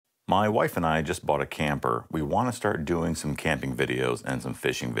My wife and I just bought a camper. We want to start doing some camping videos and some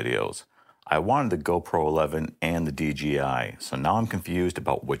fishing videos. I wanted the GoPro 11 and the DJI, so now I'm confused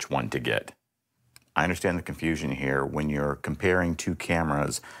about which one to get. I understand the confusion here when you're comparing two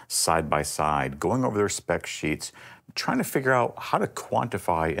cameras side by side, going over their spec sheets, trying to figure out how to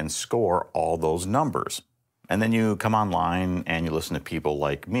quantify and score all those numbers. And then you come online and you listen to people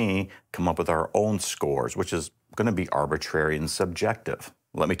like me come up with our own scores, which is going to be arbitrary and subjective.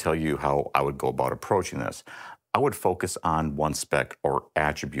 Let me tell you how I would go about approaching this. I would focus on one spec or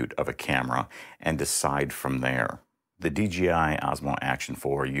attribute of a camera and decide from there. The DJI Osmo Action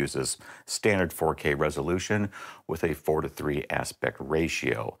 4 uses standard 4K resolution with a 4:3 aspect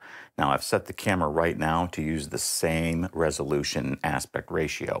ratio. Now I've set the camera right now to use the same resolution aspect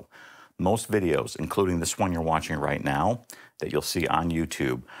ratio. Most videos, including this one you're watching right now, that you'll see on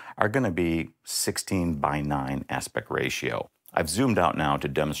YouTube, are going to be 16:9 aspect ratio. I've zoomed out now to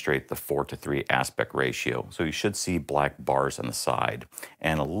demonstrate the 4:3 aspect ratio, so you should see black bars on the side,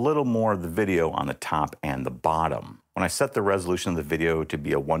 and a little more of the video on the top and the bottom. When I set the resolution of the video to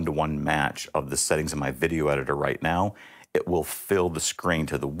be a 1-to-1 match of the settings in my video editor right now, it will fill the screen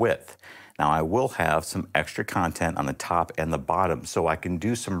to the width. Now I will have some extra content on the top and the bottom, so I can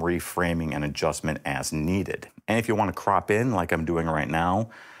do some reframing and adjustment as needed. And if you want to crop in like I'm doing right now,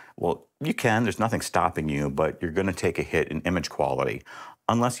 well, you can, there's nothing stopping you, but you're going to take a hit in image quality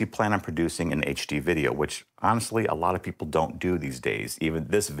unless you plan on producing an HD video, which honestly a lot of people don't do these days. Even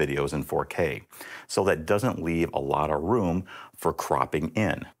this video is in 4K. So that doesn't leave a lot of room for cropping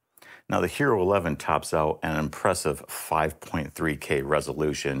in. Now the Hero 11 tops out an impressive 5.3K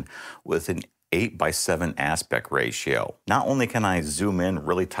resolution with an 8:7 aspect ratio. Not only can I zoom in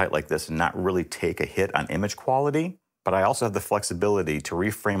really tight like this and not really take a hit on image quality, but I also have the flexibility to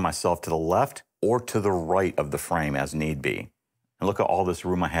reframe myself to the left or to the right of the frame as need be. And look at all this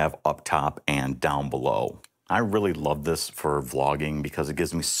room I have up top and down below. I really love this for vlogging because it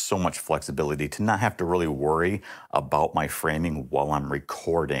gives me so much flexibility to not have to really worry about my framing while I'm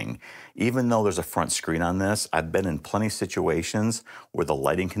recording. Even though there's a front screen on this, I've been in plenty of situations where the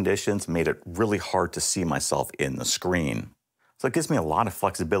lighting conditions made it really hard to see myself in the screen. So it gives me a lot of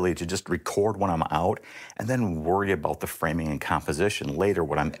flexibility to just record when I'm out and then worry about the framing and composition later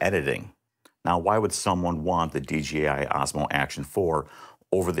when I'm editing. Now, why would someone want the DJI Osmo Action 4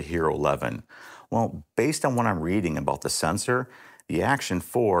 over the Hero 11? Well, based on what I'm reading about the sensor, the Action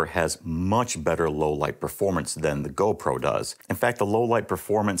 4 has much better low light performance than the GoPro does. In fact, the low light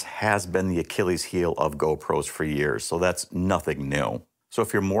performance has been the Achilles heel of GoPros for years, so that's nothing new. So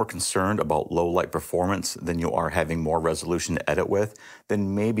if you're more concerned about low light performance than you are having more resolution to edit with,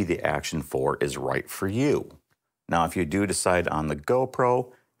 then maybe the Action 4 is right for you. Now, if you do decide on the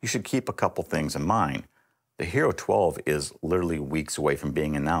GoPro, you should keep a couple things in mind. The Hero 12 is literally weeks away from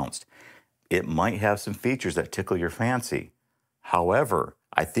being announced. It might have some features that tickle your fancy. However,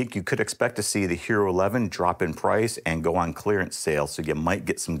 I think you could expect to see the Hero 11 drop in price and go on clearance sale, so you might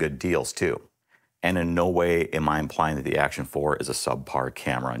get some good deals too. And in no way am I implying that the Action 4 is a subpar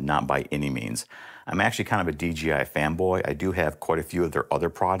camera, not by any means. I'm actually kind of a DJI fanboy. I do have quite a few of their other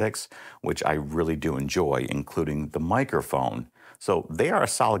products, which I really do enjoy, including the microphone. So they are a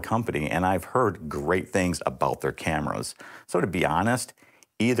solid company, and I've heard great things about their cameras. So to be honest,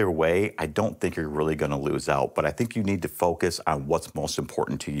 either way, I don't think you're really going to lose out, but I think you need to focus on what's most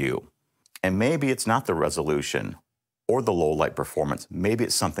important to you. And maybe it's not the resolution or the low light performance, maybe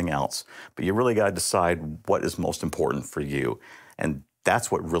it's something else, but you really got to decide what is most important for you, and that's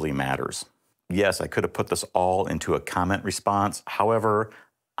what really matters. Yes, I could have put this all into a comment response. However,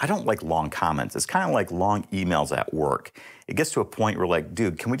 I don't like long comments. It's kind of like long emails at work. It gets to a point where like,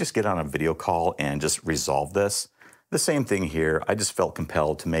 dude, can we just get on a video call and just resolve this? The same thing here. I just felt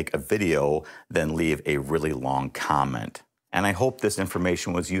compelled to make a video, then leave a really long comment. And I hope this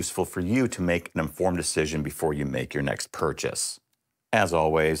information was useful for you to make an informed decision before you make your next purchase. As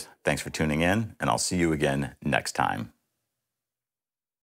always, thanks for tuning in, and I'll see you again next time.